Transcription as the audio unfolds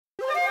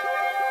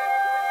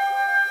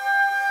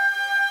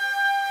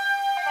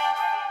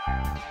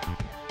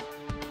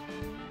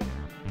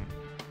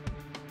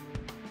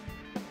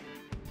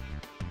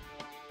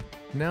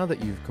Now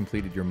that you've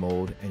completed your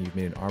mold and you've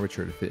made an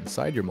armature to fit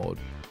inside your mold,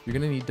 you're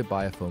going to need to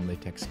buy a foam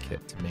latex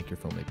kit to make your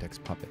foam latex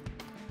puppet.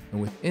 And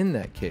within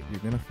that kit, you're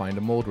going to find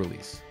a mold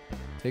release.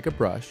 Take a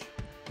brush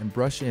and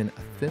brush in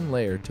a thin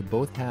layer to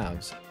both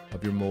halves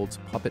of your mold's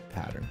puppet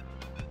pattern.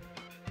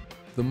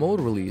 The mold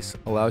release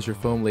allows your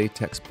foam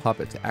latex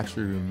puppet to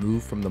actually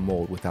remove from the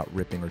mold without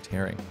ripping or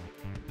tearing.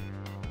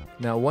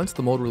 Now, once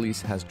the mold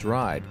release has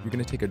dried, you're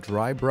going to take a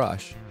dry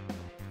brush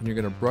and you're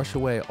going to brush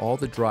away all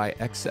the dry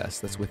excess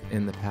that's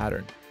within the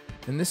pattern.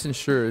 And this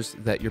ensures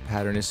that your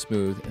pattern is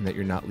smooth and that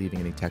you're not leaving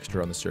any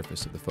texture on the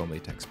surface of the foam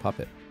latex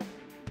puppet.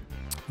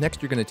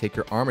 Next, you're going to take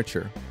your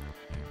armature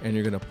and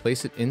you're going to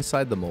place it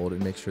inside the mold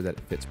and make sure that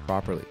it fits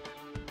properly.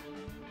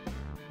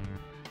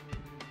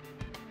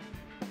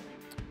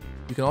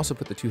 You can also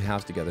put the two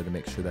halves together to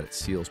make sure that it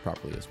seals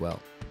properly as well.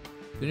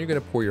 Then you're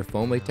going to pour your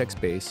foam latex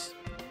base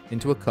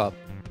into a cup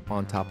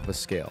on top of a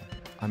scale.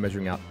 I'm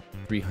measuring out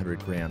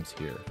 300 grams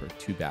here for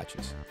 2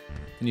 batches.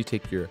 Then you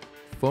take your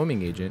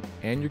foaming agent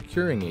and your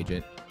curing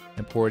agent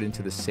and pour it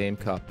into the same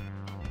cup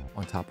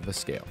on top of a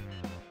scale.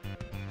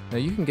 Now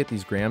you can get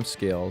these gram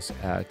scales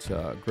at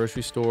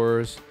grocery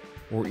stores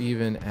or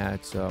even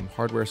at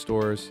hardware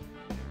stores.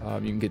 You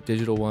can get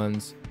digital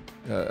ones.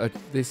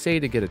 They say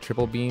to get a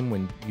triple beam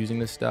when using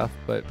this stuff,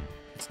 but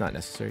it's not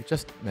necessary.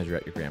 Just measure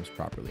out your grams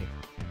properly.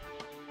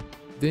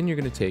 Then you're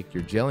going to take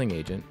your gelling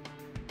agent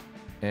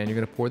and you're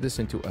going to pour this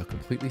into a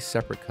completely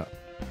separate cup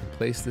and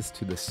place this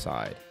to the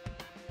side.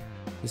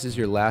 This is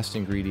your last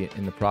ingredient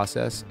in the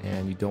process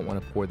and you don't want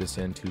to pour this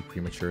in too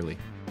prematurely.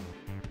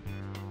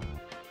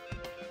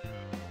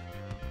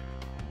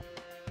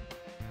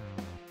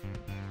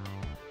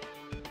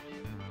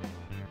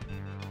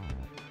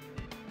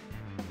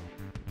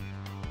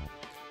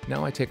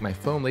 Now I take my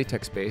foam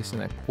latex base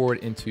and I pour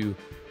it into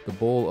the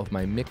bowl of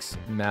my Mix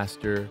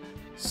Master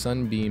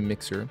Sunbeam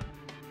Mixer.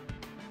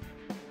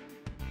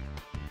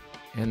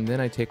 And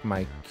then I take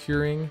my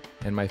curing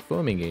and my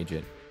foaming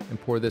agent and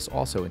pour this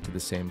also into the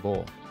same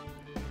bowl.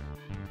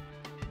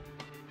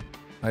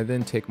 I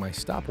then take my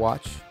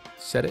stopwatch,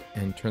 set it,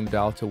 and turn the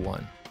dial to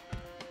 1.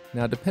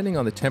 Now, depending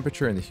on the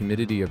temperature and the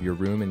humidity of your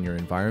room and your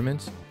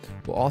environment,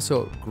 will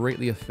also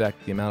greatly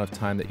affect the amount of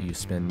time that you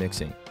spend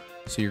mixing.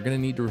 So you're going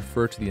to need to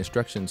refer to the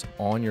instructions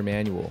on your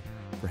manual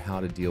for how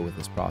to deal with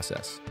this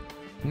process.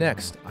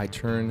 Next, I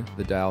turn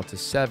the dial to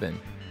 7,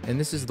 and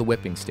this is the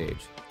whipping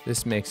stage.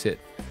 This makes it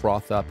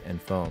froth up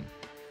and foam.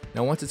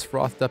 Now once it's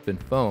frothed up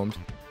and foamed,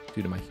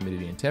 due to my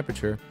humidity and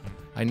temperature,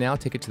 I now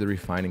take it to the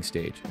refining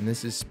stage, and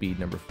this is speed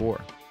number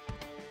 4.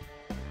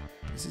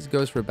 This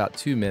goes for about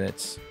 2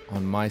 minutes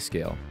on my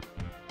scale,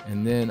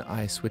 and then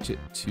I switch it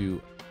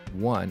to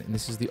 1, and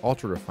this is the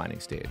ultra refining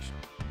stage.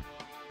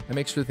 I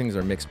make sure things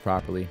are mixed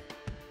properly.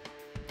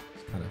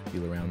 Just kind of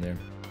feel around there.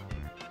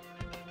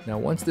 Now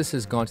once this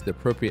has gone to the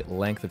appropriate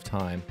length of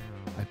time,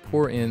 I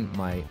pour in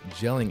my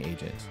gelling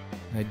agent.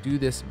 And I do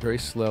this very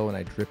slow and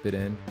I drip it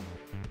in.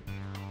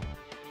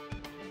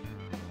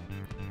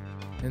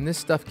 And this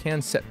stuff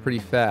can set pretty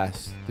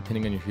fast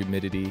depending on your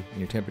humidity and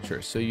your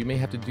temperature, so you may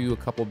have to do a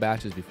couple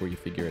batches before you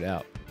figure it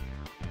out.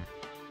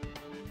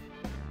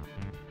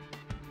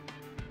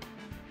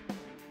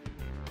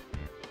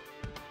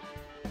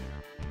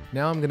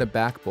 Now I'm going to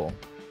back bowl,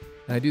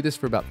 and I do this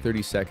for about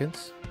 30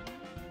 seconds,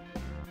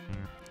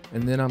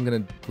 and then I'm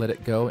going to let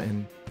it go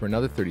and for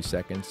another 30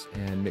 seconds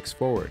and mix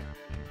forward.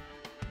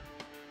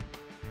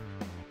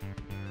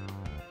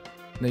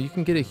 Now you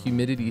can get a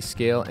humidity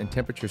scale and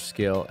temperature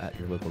scale at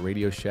your local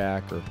Radio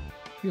Shack or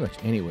pretty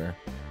much anywhere,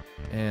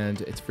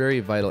 and it's very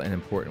vital and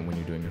important when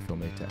you're doing your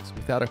foam latex.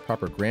 Without a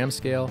proper gram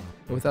scale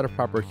or without a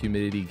proper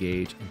humidity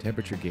gauge and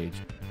temperature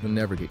gauge, you'll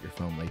never get your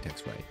foam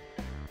latex right.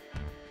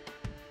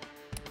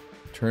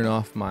 Turn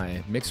off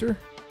my mixer,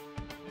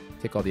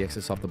 take all the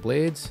excess off the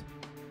blades,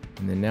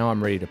 and then now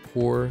I'm ready to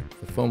pour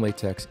the foam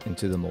latex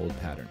into the mold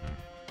pattern.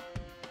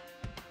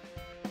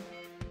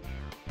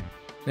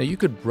 Now you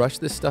could brush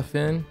this stuff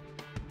in,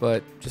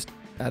 but just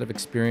out of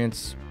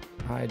experience,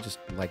 I just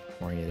like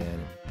pouring it in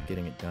and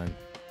getting it done.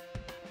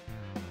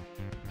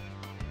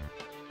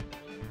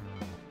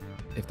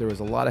 If there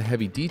was a lot of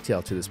heavy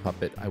detail to this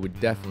puppet, I would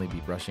definitely be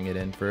brushing it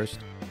in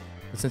first.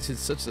 But since it's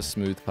such a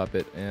smooth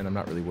puppet and I'm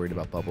not really worried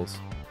about bubbles,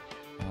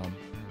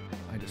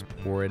 I just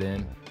pour it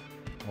in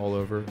all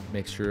over,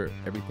 make sure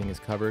everything is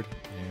covered,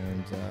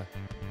 and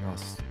I'll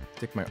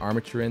stick my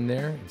armature in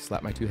there and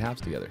slap my 2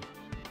 halves together.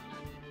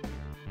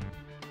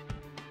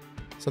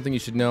 Something you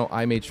should know,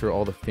 I made sure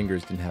all the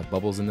fingers didn't have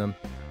bubbles in them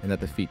and that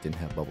the feet didn't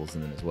have bubbles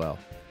in them as well.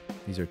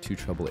 These are 2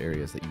 trouble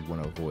areas that you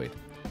want to avoid.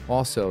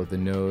 Also, the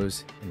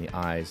nose and the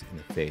eyes and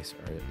the face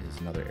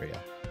is another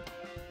area.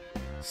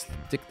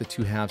 Stick the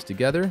 2 halves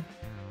together,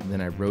 and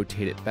then I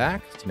rotate it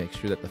back to make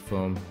sure that the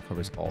foam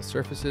covers all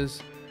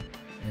surfaces,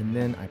 and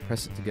then I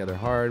press it together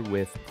hard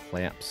with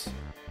clamps.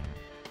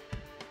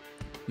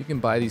 You can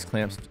buy these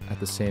clamps at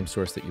the same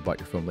source that you bought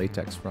your foam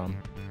latex from,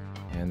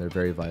 and they're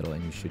very vital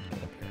and you should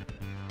get a pair.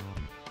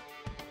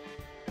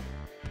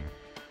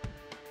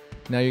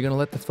 Now you're going to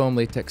let the foam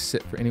latex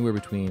sit for anywhere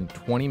between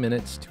 20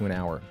 minutes to an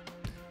hour,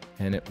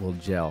 and it will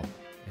gel.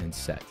 and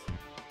set.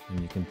 And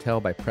you can tell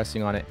by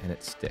pressing on it and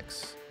it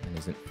sticks and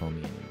isn't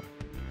foamy anymore.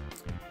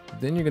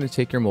 Then you're going to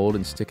take your mold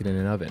and stick it in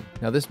an oven.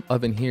 Now this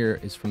oven here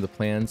is from the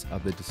plans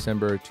of the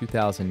December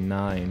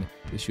 2009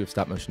 issue of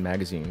Stop Motion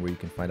Magazine, where you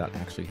can find out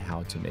actually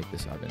how to make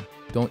this oven.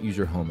 Don't use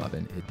your home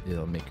oven,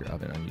 it'll make your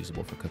oven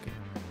unusable for cooking.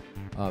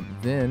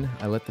 Then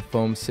I let the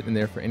foam sit in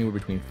there for anywhere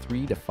between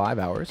 3 to 5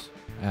 hours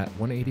at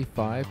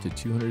 185 to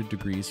 200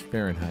 degrees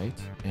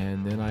Fahrenheit,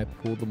 and then I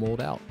pull the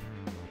mold out.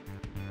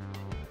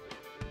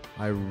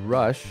 I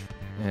rush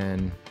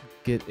and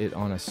get it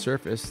on a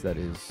surface that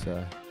is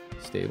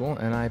stable,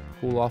 and I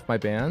pull off my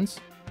bands,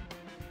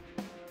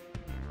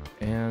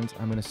 and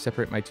I'm going to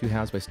separate my two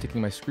halves by sticking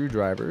my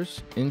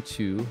screwdrivers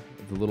into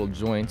the little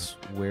joints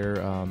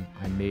where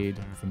I made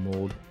the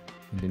mold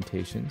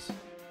indentations,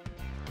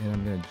 and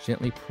I'm going to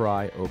gently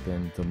pry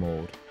open the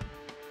mold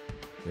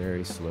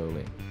very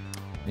slowly,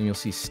 and you'll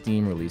see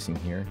steam releasing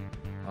here.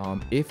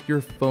 If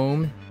your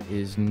foam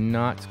is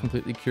not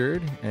completely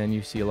cured and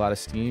you see a lot of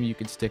steam, you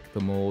could stick the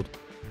mold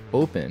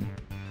open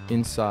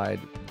inside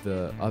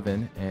the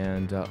oven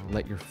and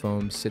let your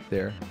foam sit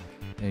there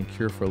and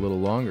cure for a little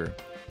longer.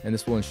 And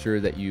this will ensure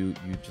that you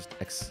just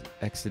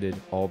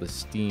exited all the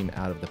steam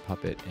out of the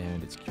puppet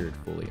and it's cured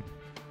fully.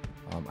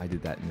 I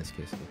did that in this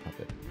case of the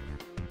puppet.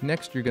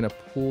 Next, you're going to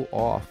pull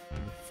off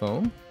the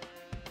foam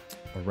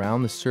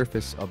around the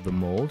surface of the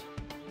mold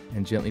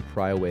and gently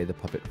pry away the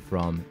puppet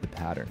from the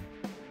pattern.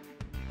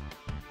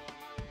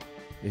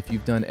 If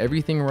you've done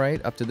everything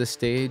right up to this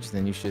stage,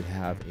 then you should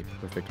have a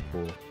perfect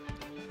pull,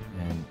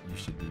 and you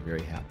should be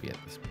very happy at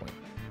this point.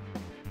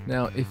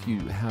 Now, if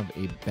you have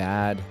a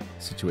bad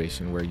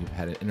situation where you've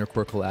had an inner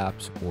core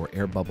collapse or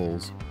air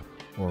bubbles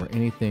or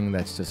anything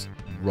that's just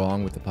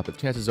wrong with the puppet,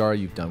 chances are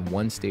you've done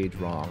one stage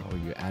wrong, or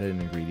you added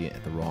an ingredient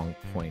at the wrong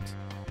point,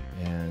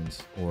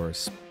 or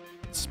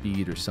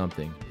speed or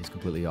something is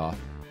completely off,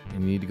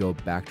 and you need to go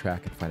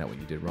backtrack and find out what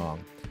you did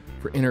wrong.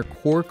 For inner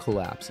core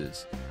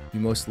collapses, you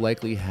most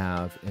likely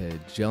have a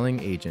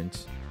gelling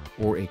agent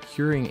or a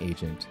curing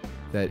agent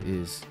that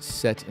is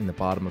set in the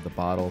bottom of the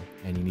bottle,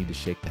 and you need to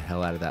shake the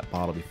hell out of that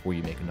bottle before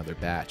you make another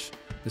batch.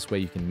 This way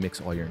you can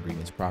mix all your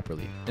ingredients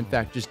properly. In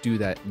fact, just do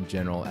that in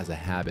general as a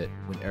habit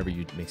whenever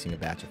you're mixing a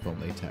batch of foam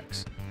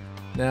latex.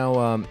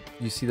 Now,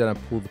 you see that I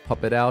pulled the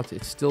puppet out.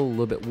 It's still a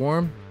little bit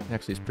warm.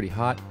 Actually, it's pretty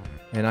hot.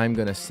 And I'm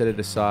gonna set it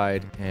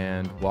aside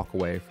and walk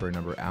away for a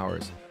number of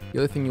hours. The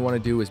other thing you wanna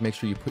do is make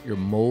sure you put your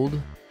mold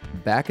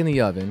back in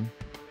the oven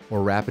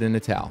or wrap it in a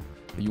towel.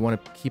 But you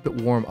want to keep it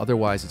warm,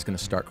 otherwise it's going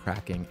to start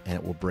cracking and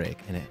it will break,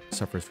 and it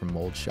suffers from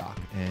mold shock.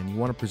 And you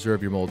want to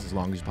preserve your molds as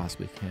long as you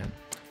possibly can.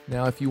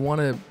 Now, if you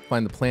want to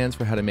find the plans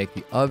for how to make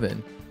the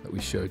oven that we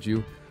showed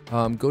you,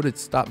 go to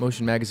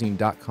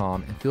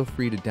stopmotionmagazine.com and feel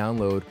free to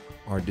download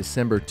our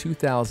December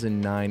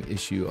 2009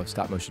 issue of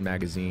Stop Motion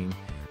Magazine,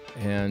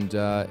 and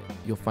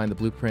you'll find the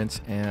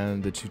blueprints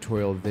and the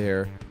tutorial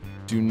there.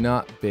 Do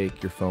not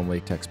bake your foam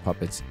latex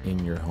puppets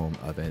in your home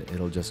oven.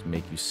 It'll just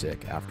make you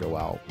sick after a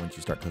while once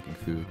you start cooking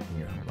food in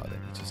your home oven.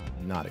 It's just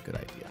not a good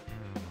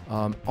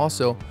idea.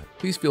 Also,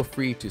 please feel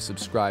free to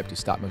subscribe to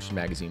Stop Motion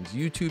Magazine's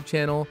YouTube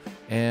channel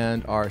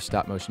and our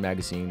Stop Motion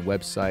Magazine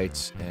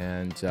websites,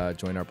 and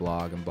join our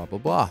blog and blah, blah,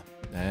 blah.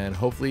 And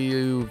hopefully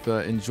you've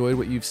enjoyed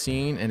what you've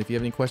seen, and if you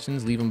have any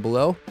questions, leave them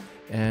below.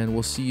 And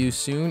we'll see you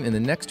soon in the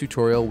next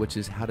tutorial, which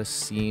is how to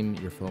seam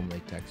your foam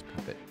latex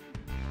puppet.